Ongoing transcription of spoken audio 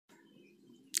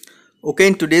Okay,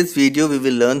 in today's video we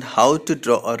will learn how to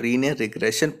draw a linear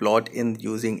regression plot in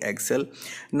using Excel.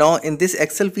 Now in this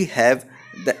Excel we have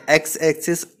the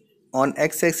x-axis. On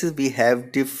x-axis we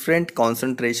have different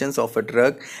concentrations of a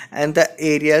drug and the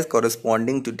areas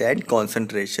corresponding to that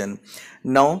concentration.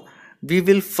 Now we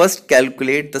will first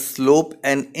calculate the slope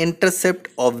and intercept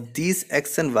of these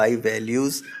x and y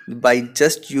values by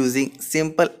just using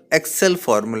simple Excel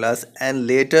formulas, and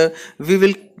later we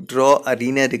will draw a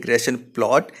linear regression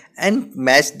plot and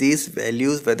match these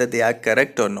values whether they are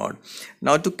correct or not.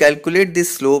 Now to calculate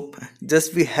this slope,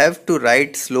 just we have to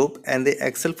write slope, and the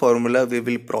Excel formula we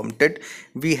will prompt it.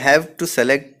 We have to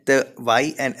select the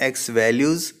y and x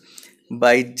values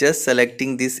by just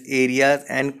selecting these areas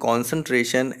and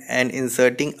concentration and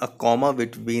inserting a comma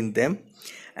between them,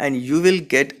 and you will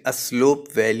get a slope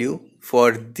value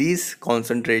for this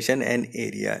concentration and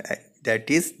area, that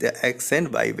is the x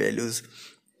and y values.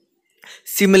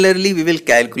 Similarly, we will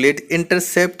calculate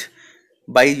intercept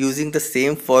by using the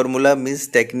same formula, means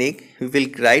technique. We will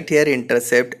write here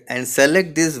intercept and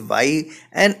select this y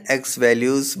and x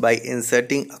values by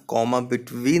inserting a comma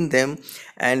between them,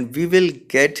 and we will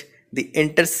get the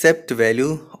intercept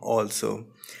value also.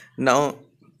 Now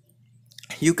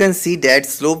you can see that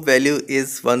slope value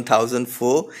is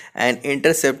 1004 and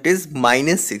intercept is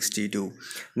 -62.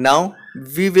 Now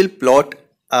we will plot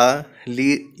a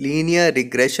linear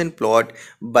regression plot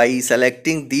by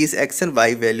selecting these x and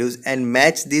y values and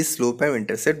match these slope and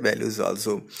intercept values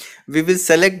also. We will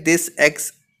select this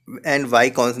x and y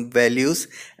values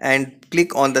and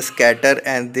click on the scatter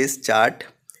and this chart.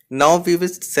 Now we will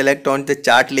select on the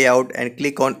chart layout and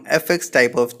click on FX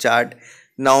type of chart.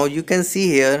 Now you can see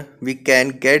here we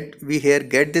get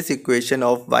this equation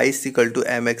of y is equal to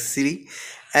mx3,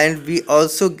 and we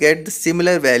also get the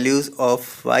similar values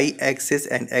of y axis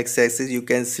and x axis. You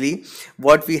can see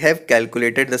what we have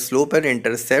calculated, the slope and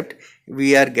intercept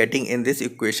we are getting in this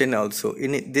equation also.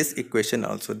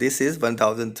 This is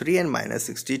 1003 and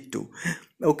 -62.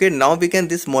 Okay, now we can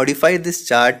modify this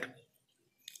chart.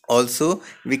 Also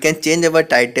we can change our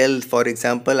title. For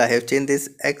example, I have changed this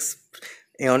x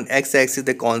on x-axis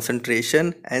the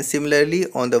concentration, and similarly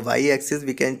on the y-axis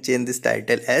we can change this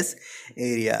title as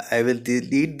area. I will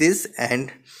delete this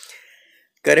and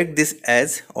correct this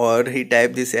as, or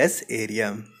retype this as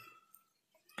area.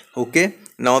 Okay,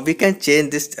 now we can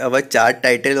change this our chart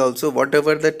title also.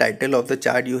 Whatever the title of the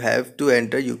chart you have to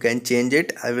enter, you can change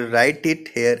it. I will write it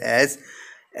here as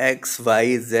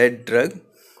XYZ drug.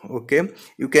 Okay,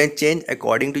 you can change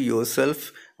according to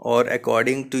yourself or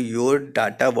according to your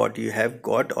data what you have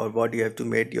got or what you have to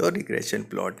make your regression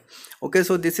plot. Okay,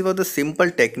 so this was the simple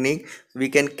technique we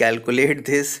can calculate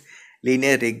this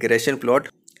linear regression plot.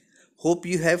 Hope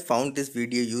you have found this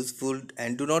video useful,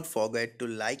 and do not forget to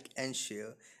like and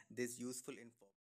share this useful information.